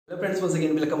Friends once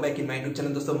again welcome back in my YouTube channel.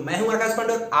 दोस्तों मैं हूं आकाश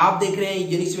पांडे और आप देख रहे हैं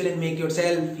unique civil and make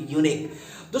yourself unique.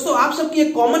 दोस्तों आप सबकी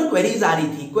एक कॉमन क्वेरीज आ रही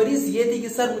थी। क्वेरीज ये थी कि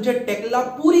सर मुझे टेक्ला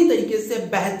पूरी तरीके से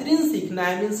बेहतरीन सीखना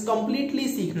है, मींस कंप्लीटली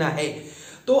सीखना है।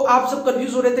 तो आप सब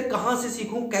कंफ्यूज हो रहे थे कहां से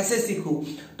सीखूं, कैसे सीखूं।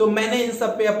 तो मैंने इन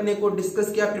सब पे अपने को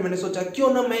डिस्कस किया, फिर मैंने सोचा क्यों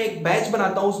ना मैं एक बैच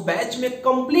बनाता हूं, उस बैच में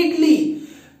कंप्लीटली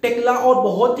टेक्ला और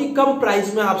बहुत ही कम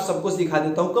प्राइस में आप सबको सिखा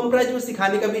देता हूं। कम प्राइस में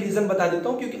सिखाने का भी रीजन बता देता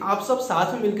हूं क्योंकि आप सब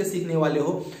साथ में मिलकर सीखने वाले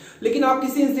हो। लेकिन आप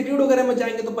किसी इंस्टीट्यूट वगैरह में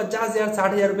जाएंगे तो 50,000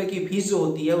 60,000 रुपए की फीस जो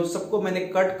होती है उस सबको मैंने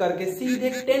कट करके सीधे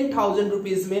 10,000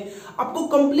 रुपीज में आपको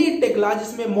कंप्लीट टेक्ला,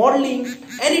 जिसमें मॉडलिंग,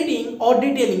 एडिटिंग और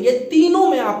डिटेलिंग, ये तीनों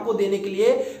मैं आपको देने के लिए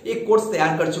एक कोर्स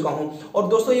तैयार कर चुका हूं। और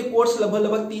दोस्तों ये कोर्स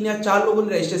लगभग 3 या 4 लोगों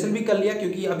ने रजिस्ट्रेशन भी कर लिया,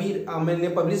 क्योंकि अभी मैंने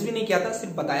पब्लिश भी नहीं किया था,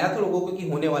 सिर्फ बताया था लोगों को कि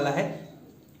होने वाला है।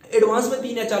 एडवांस में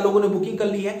 3 या 4 लोगों ने बुकिंग कर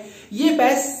ली है। ये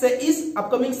बैच इस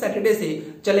अपकमिंग सैटरडे से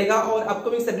चलेगा और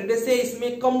अपकमिंग सैटरडे से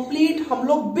इसमें कंप्लीट हम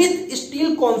लोग विद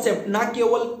स्टील कॉन्सेप्ट, ना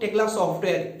केवल टेक्ला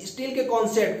सॉफ्टवेयर, स्टील के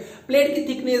कॉन्सेप्ट, प्लेट की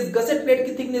थिकनेस, गसेट प्लेट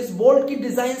की थिकनेस, बोल्ट की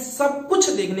डिजाइन, सब कुछ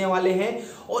देखने वाले हैं।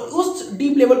 और उस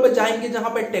डीप लेवल पर जाएंगे जहां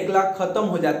पर टेक्ला खत्म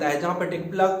हो जाता है, जहां पर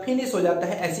टेक्ला फिनिश हो जाता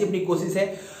है, ऐसी अपनी कोशिश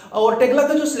है। और टेक्ला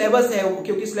का जो सिलेबस है,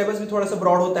 क्योंकि सिलेबस भी थोड़ा सा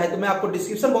ब्रॉड होता है, तो मैं आपको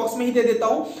डिस्क्रिप्शन बॉक्स में ही दे देता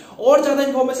हूं। और ज्यादा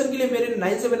इंफॉर्मेशन के लिए मेरे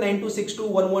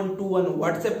 9792621121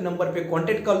 व्हाट्सएप नंबर पे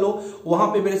कांटेक्ट कर लो। वहां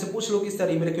पे मेरे से पूछ लो कि सर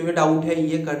ये मेरे को डाउट है,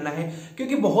 ये करना है।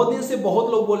 क्योंकि बहुत दिन से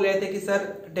बहुत लोग बोल रहे थे कि सर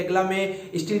टेक्ला में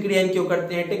स्टील की डिजाइन क्यों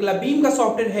करते हैं, टेक्ला बीम का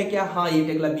सॉफ्टवेयर है क्या? हाँ, ये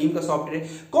टेक्ला बीम का सॉफ्टवेयर है।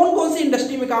 कौन कौन सी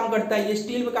इंडस्ट्री में काम करता है? ये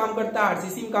स्टील में काम करता है,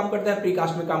 आरसीसी में काम करता है,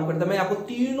 प्रीकास्ट में काम करता है। मैं आपको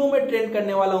तीनों में ट्रेन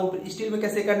करने वाला हूं। स्टील में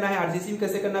कैसे करना है, आरसीसी में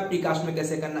कैसे करना है, प्रीकास्ट में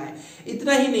कैसे करना है।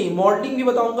 इतना ही नहीं, मॉडलिंग भी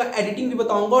बताऊंगा, एडिटिंग भी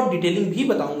बताऊंगा और डिटेलिंग भी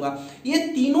बताऊंगा। ये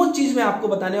तीनों चीज मैं आपको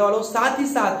बताने वाला हूं। साथ ही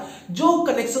साथ जो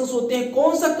कनेक्शंस होते हैं,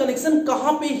 कौन सा कनेक्शन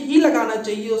कहां पे ही लगाना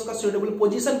चाहिए, उसका सुटेबल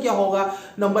पोजीशन क्या होगा,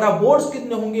 नंबर ऑफ बोर्ड्स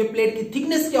कितने होंगे, प्लेट की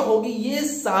थिकनेस क्या होगी, ये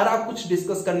सारा कुछ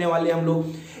डिस्कस करने वाले हम लोग।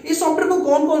 इस सॉफ्टवेयर को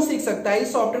कौन कौन सीख सकता है?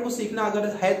 इस सॉफ्टवेयर को सीखना अगर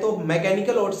है तो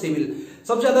मैकेनिकल और सिविल,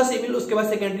 सबसे ज्यादा सिविल, उसके बाद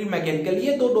सेकेंडरी मैकेनिकल,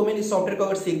 ये 2 डोमेन इस सॉफ्टवेयर को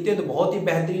अगर सीखते हैं तो बहुत ही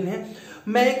बेहतरीन है।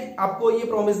 मैं आपको ये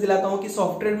प्रॉमिस दिलाता हूं कि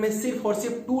सॉफ्टवेयर में सिर्फ और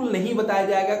सिर्फ टूल नहीं बताया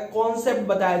जाएगा, कॉन्सेप्ट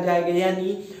बताया जाएगा।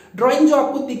 यानी ड्राइंग जो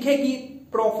आपको दिखेगी,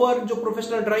 प्रॉपर जो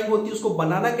प्रोफेशनल ड्राइंग होती है उसको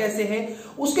बनाना कैसे है,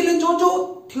 उसके लिए जो जो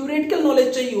थ्योरेटिकल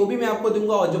नॉलेज चाहिए वो भी मैं आपको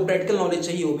दूंगा और जो प्रैक्टिकल नॉलेज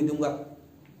चाहिए वो भी दूंगा।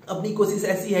 अपनी कोशिश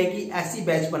ऐसी है कि ऐसी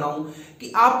बैच बनाऊं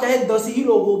कि आप चाहे 10 ही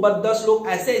लोग हो, बस 10 लोग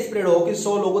ऐसे स्प्रेड हो कि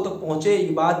 100 लोगों तक पहुंचे ये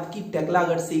बात कि टेक्ला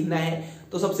अगर सीखना है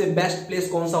तो सबसे बेस्ट प्लेस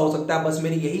कौन सा हो सकता है। बस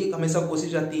मेरी यही हमेशा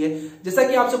कोशिश रहती है। जैसा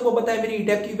कि आप सबको पता है मेरी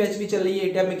ईटैप की बैच भी चल रही है।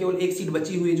 ईटैप में केवल 1 सीट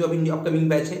बची हुई है जो अभी अपकमिंग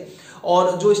बैच है,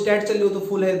 और जो स्टैट चल रही है तो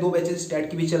फुल है, 2 बैचेस स्टैट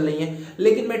की भी चल रही हैं।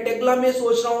 लेकिन मैं टेक्ला में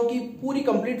सोच रहा हूं कि पूरी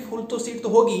कंप्लीट फुल तो सीट तो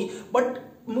होगी, बट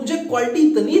मुझे क्वालिटी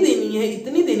इतनी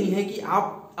देनी है कि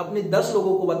आप अपने 10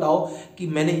 लोगों को बताओ कि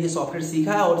मैंने ये सॉफ्टवेयर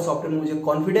सीखा है और सॉफ्टवेयर में मुझे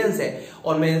कॉन्फिडेंस है।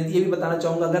 और मैं ये भी बताना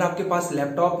चाहूंगा, अगर आपके पास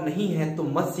लैपटॉप नहीं है तो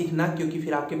मत सीखना, क्योंकि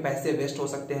फिर आपके पैसे वेस्ट हो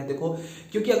सकते हैं। देखो,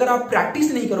 क्योंकि अगर आप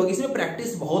प्रैक्टिस नहीं करोगे, इसमें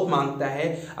प्रैक्टिस बहुत मांगता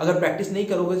है। अगर प्रैक्टिस नहीं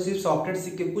करोगे तो सिर्फ सॉफ्टवेयर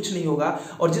सीख के कुछ नहीं होगा।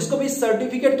 और जिसको भी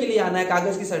सर्टिफिकेट के लिए आना है,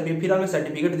 कागज की सर्टिफिकेट, फिर मैं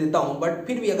सर्टिफिकेट देता हूं, बट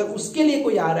फिर भी अगर उसके लिए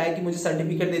कोई आ रहा है कि मुझे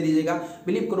सर्टिफिकेट दे दीजिएगा,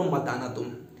 बिलीव करो मत आना, तुम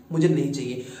मुझे नहीं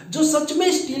चाहिए। जो सच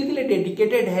में स्टील के लिए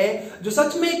डेडिकेटेड है, जो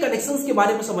सच में कनेक्शंस के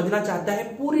बारे में समझना चाहता है,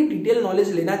 पूरी डिटेल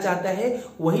नॉलेज लेना चाहता है,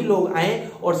 वही लोग आए।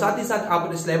 और साथ ही साथ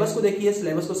आप सिलेबस को देखिए,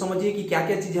 सिलेबस को समझिए कि क्या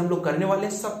क्या चीजें हम लोग करने वाले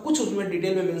हैं, सब कुछ उसमें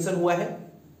डिटेल में मेंशन हुआ है।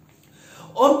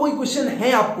 और कोई क्वेश्चन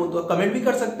है आपको तो कमेंट भी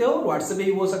कर सकते हो, व्हाट्सएप पे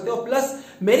भी बोल सकते हो। प्लस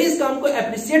मेरे इस काम को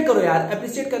अप्रिशिएट करो यार।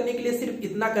 अप्रिशिएट करने के लिए सिर्फ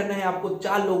इतना करना है, आपको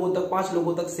 4 लोगों तक, 5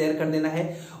 लोगों तक शेयर कर देना है।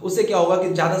 उससे क्या होगा कि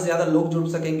ज्यादा से ज्यादा लोग जुड़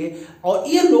सकेंगे। और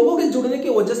ये लोगों के जुड़ने की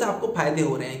वजह से आपको फायदे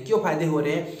हो रहे हैं। क्यों फायदे हो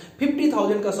रहे हैं?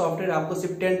 50,000 का सॉफ्टवेयर आपको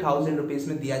सिर्फ 10,000 रुपीज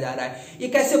में दिया जा रहा है। ये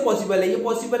कैसे पॉसिबल है? ये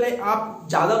पॉसिबल है, आप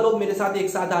ज्यादा लोग मेरे साथ एक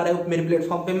साथ आ रहे हो मेरे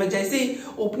प्लेटफॉर्म पे। मैं जैसे ही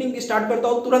ओपनिंग स्टार्ट करता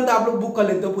हूं तुरंत आप लोग बुक कर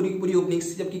लेते हो पूरी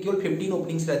ओपनिंग्स, जबकि केवल 15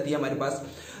 ओपनिंग्स रहती है हमारे पास।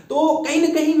 तो कहीं ना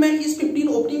कहीं मैं इस 15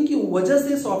 ओपनिंग की वजह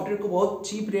से सॉफ्टवेयर को बहुत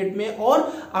चीप रेट में,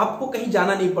 और आपको कहीं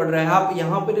जाना नहीं पड़ रहा है। आप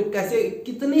यहाँ पर कैसे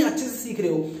कितने अच्छे से सीख रहे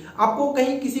हो, आपको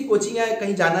कहीं किसी कोचिंग या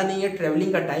कहीं जाना नहीं है,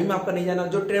 ट्रेवलिंग का टाइम आपका नहीं जाना।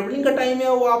 जो ट्रेवलिंग का टाइम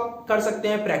है वो आप कर सकते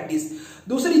हैं प्रैक्टिस।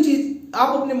 दूसरी चीज,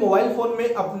 आप अपने मोबाइल फोन में,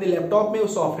 अपने लैपटॉप में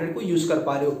उस सॉफ्टवेयर को यूज कर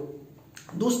पा रहे हो।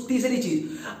 तीसरी चीज,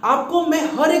 आपको मैं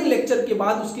हर एक लेक्चर के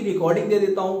बाद उसकी रिकॉर्डिंग दे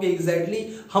देता हूं कि एग्जैक्टली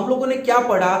हम लोगों ने क्या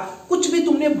पढ़ा। कुछ भी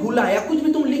तुमने भूला या कुछ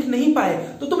भी तुम लिख नहीं पाए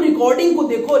तो तुम रिकॉर्डिंग को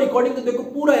देखो,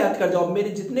 पूरा याद कर जाओ। मेरे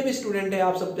जितने भी स्टूडेंट हैं,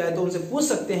 आप सब चाहे तो उनसे पूछ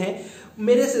सकते हैं,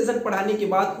 मेरे सेशन पढ़ाने के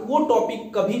बाद वो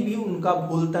टॉपिक कभी भी उनका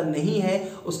भूलता नहीं है।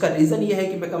 उसका रीजन ये है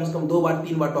कि मैं कम से कम 2 बार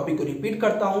 3 बार टॉपिक को रिपीट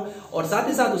करता हूं, और साथ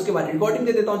ही साथ उसके बाद रिकॉर्डिंग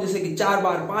दे देता हूं, जैसे कि 4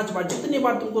 बार 5 बार जितने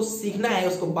बार तुमको सीखना है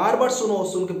उसको बार बार सुनो,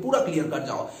 सुन के पूरा क्लियर कर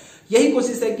जाओ। यही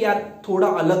कोशिश है कि यार थोड़ा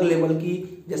अलग लेवल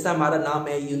की, जैसा हमारा नाम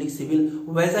है यूनिक सिविल,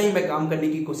 वैसा ही मैं काम करने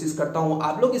की कोशिश करता हूं।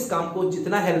 आप लोग इस काम को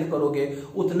जितना हेल्प करोगे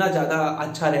उतना ज्यादा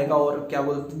अच्छा रहेगा। और क्या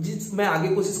बोलते, मैं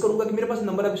आगे कोशिश करूंगा कि मेरे पास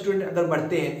नंबर ऑफ स्टूडेंट अगर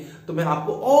बढ़ते हैं तो मैं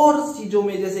आपको और चीजों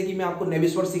में, जैसे कि मैं आपको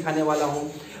नेविस्वर सिखाने वाला हूं,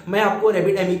 मैं आपको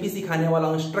रैबिट एमईपी सिखाने वाला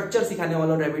हूं, स्ट्रक्चर सिखाने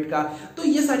वाला हूं रैबिट का। तो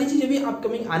ये सारी चीजें भी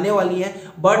अपकमिंग आने वाली है।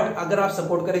 बट अगर आप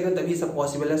सपोर्ट करेंगे तभी सब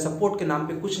पॉसिबल है। सपोर्ट के नाम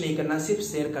पे कुछ नहीं करना, सिर्फ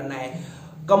शेयर करना है।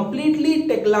 कंप्लीटली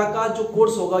टेक्ला का जो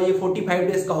कोर्स होगा ये 45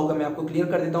 डेज का होगा। मैं आपको क्लियर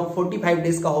कर देता हूं, 45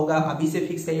 डेज का होगा। अभी से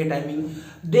फिक्स है ये टाइमिंग।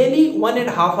 डेली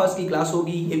 1.5 आवर्स की क्लास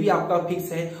होगी, ये भी आपका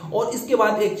फिक्स है। और इसके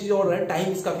बाद एक चीज और है,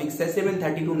 टाइम इसका फिक्स है,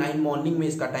 7:30 to 9 मॉर्निंग में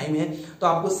इसका टाइम है। तो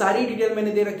आपको सारी डिटेल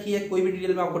मैंने दे रखी है, कोई भी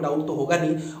डिटेल में आपको डाउट तो होगा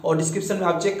नहीं। और डिस्क्रिप्शन में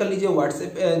आप चेक कर लीजिए,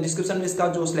 व्हाट्सएप डिस्क्रिप्शन में इसका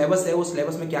जो सिलेबस है, वो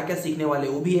सिलेबस में क्या क्या सीखने वाले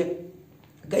वो भी है,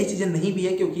 कई चीजें नहीं भी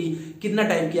है, क्योंकि कितना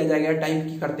टाइम किया जाएगा, टाइम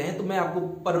की करते हैं। तो मैं आपको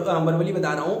वर्बली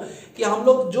बता रहा हूं कि हम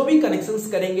लोग जो भी कनेक्शंस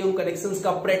करेंगे उन कनेक्शंस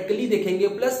का प्रैक्टिकली देखेंगे,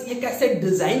 प्लस ये कैसे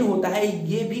डिजाइन होता है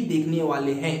ये भी देखने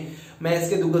वाले हैं। मैं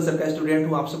इसके दुग्गल सर का स्टूडेंट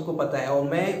हूं, आप सबको पता है। और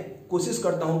मैं कोशिश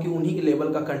करता हूं कि उन्हीं के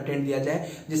लेवल का कंटेंट दिया जाए,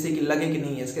 जिससे कि लगे कि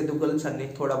नहीं है इसके दुग्गल सर ने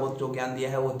थोड़ा बहुत जो ज्ञान दिया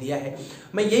है वो दिया है।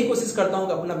 मैं यही कोशिश करता हूं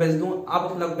कि अपना बेस्ट दूं। आप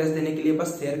अपना बेस्ट देने के लिए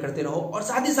बस शेयर करते रहो। और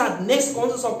साथ ही साथ नेक्स्ट कौन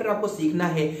सा सॉफ्टवेयर आपको सीखना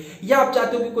है, या आप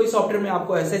चाहते हो कि कोई सॉफ्टवेयर मैं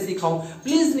आपको ऐसे सिखाऊं,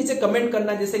 प्लीज नीचे कमेंट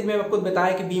करना। जैसे कि मैं आपको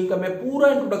बताया कि बीम का मैं पूरा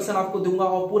इंट्रोडक्शन आपको दूंगा,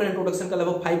 और पूरा इंट्रोडक्शन का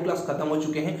लगभग 5 क्लास खत्म हो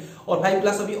चुके हैं, और 5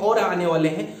 क्लास अभी और आने वाले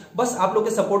हैं। बस आप लोग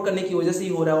के सपोर्ट करने की वजह से ही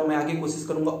हो रहा है। और मैं आगे कोशिश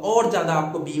करूंगा और ज्यादा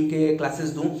आपको बीम के क्लासेस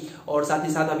दूं। और साथ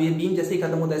ही साथ अभी बीम जैसे ही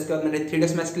खत्म होता है, इसके बाद मैंने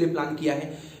 3 मैथ्स के लिए प्लान किया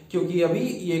है, क्योंकि अभी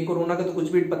ये कोरोना का तो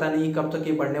कुछ भी पता नहीं कब तक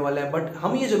ये बढ़ने वाला है। बट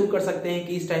हम ये जरूर कर सकते हैं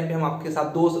कि इस टाइम पे हम आपके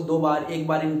साथ एक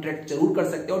बार इंटरेक्ट जरूर कर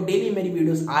सकते हैं। और डेली मेरी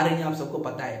वीडियोस आ रही हैं, आप सबको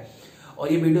पता है।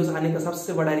 और ये वीडियोस आने का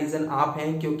सबसे बड़ा रीजन आप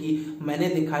हैं, क्योंकि मैंने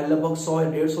देखा है लगभग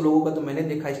 100-150 लोगों का तो मैंने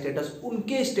देखा स्टेटस,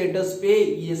 उनके स्टेटस पे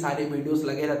ये सारे वीडियोस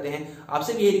लगे रहते हैं।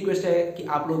 आपसे भी ये रिक्वेस्ट है कि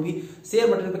आप लोग भी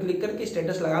शेयर बटन पर क्लिक करके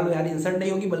स्टेटस लगा लो यार। इंसल्ट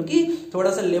नहीं होगी, बल्कि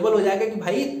थोड़ा सा लेवल हो जाएगा कि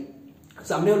भाई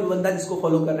सामने वाला बंदा जिसको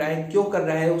फॉलो कर रहा है, क्यों कर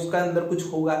रहा है, उसका अंदर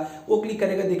कुछ होगा, वो क्लिक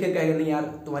करेगा, देखेगा, कहेगा नहीं यार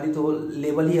तुम्हारी तो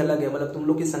लेवल ही अलग है, मतलब तुम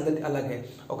लोग की संगत अलग है।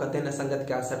 और कहते हैं ना, संगत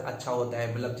का असर अच्छा होता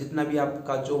है। मतलब जितना भी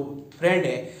आपका जो फ्रेंड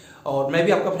है, और मैं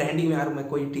भी आपका फ्रेंड ही हूँ यार, मैं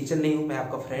कोई टीचर नहीं हूँ, मैं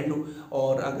आपका फ्रेंड हूँ।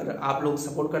 और अगर आप लोग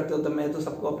सपोर्ट करते हो तो मैं तो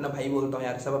सबको अपना भाई बोलता हूँ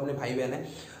यार, सब अपने भाई बहन है।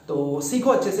 तो सीखो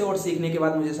अच्छे से, और सीखने के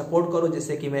बाद मुझे सपोर्ट करो,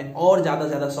 जिससे कि मैं और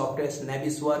ज्यादा सॉफ्टवेयर,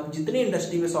 नेविस्वर, जितने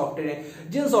इंडस्ट्री में सॉफ्टवेयर है,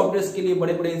 जिन सॉफ्टवेयर के लिए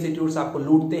बड़े बड़े इंस्टीट्यूट आपको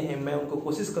लूटते हैं, मैं उनको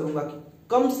कोशिश करूंगा कि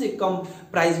कम से कम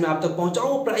प्राइस में आप तक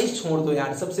पहुंचाऊं। प्राइस छोड़ दो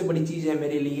यार, सबसे बड़ी चीज है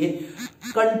मेरे लिए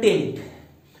कंटेंट,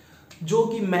 जो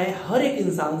कि मैं हर एक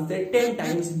इंसान से 10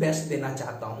 टाइम्स बेस्ट देना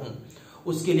चाहता हूं।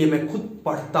 उसके लिए मैं खुद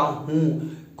पढ़ता हूं,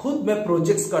 खुद मैं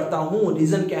प्रोजेक्ट्स करता हूं।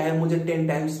 रीजन क्या है, मुझे 10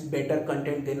 टाइम्स बेटर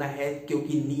कंटेंट देना है,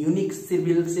 क्योंकि यूनिक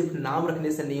सिविल सिर्फ नाम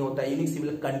रखने से नहीं होता है, यूनिक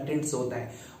सिविल कंटेंट से होता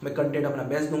है। मैं कंटेंट अपना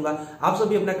बेस्ट दूंगा। आप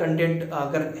सभी अपना कंटेंट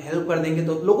अगर हेल्प कर देंगे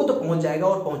तो लोगों तो पहुंच जाएगा,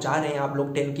 और पहुंचा रहे हैं आप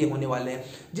लोग। 10K होने वाले हैं।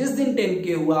 जिस दिन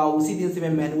 10K हुआ उसी दिन से मैं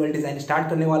मैनुअल डिजाइन स्टार्ट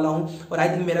करने वाला हूं। और आई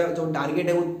थिंक मेरा जो टारगेट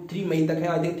है वो 3 मई तक है।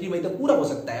 आई थिंक 3 मई तक पूरा हो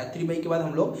सकता है। 3 मई के बाद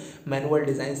हम लोग मैनुअल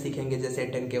डिजाइन सीखेंगे,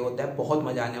 जैसे 10K होता है। बहुत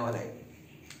मजा आने वाला है।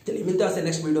 चलिए मिलते हैं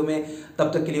नेक्स्ट वीडियो में,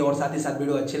 तब तक के लिए। और साथ ही साथ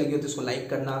वीडियो अच्छी लगी हो तो इसको लाइक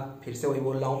करना, फिर से वही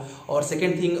बोल रहा हूँ। और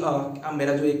सेकंड थिंग,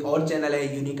 मेरा जो एक और चैनल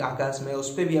है यूनिक आकाश में,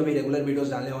 उस पर भी अभी रेगुलर वीडियोस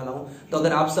डालने वाला हूँ। तो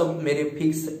अगर आप सब मेरे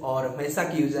फिक्स और हमेशा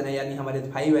की यूजर है, यानी हमारे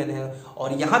भाई बहन है,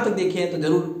 और यहाँ तक देखे हैं, तो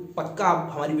जरूर पक्का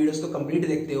आप हमारी वीडियोस को कंप्लीट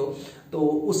देखते हो, तो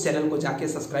उस चैनल को जाके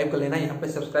सब्सक्राइब कर लेना। यहाँ पे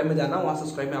सब्सक्राइब में जाना, वहाँ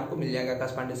सब्सक्राइब में आपको मिल जाएगा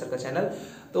आकाश पांडे सर का चैनल।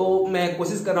 तो मैं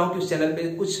कोशिश कर रहा हूँ कि उस चैनल पे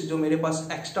कुछ जो मेरे पास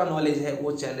एक्स्ट्रा नॉलेज है,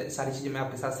 वो चैनल सारी चीजें मैं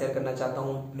आपके साथ शेयर करना चाहता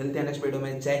हूँ। मिलते हैं नेक्स्ट वीडियो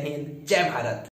में। जय हिंद, जय भारत।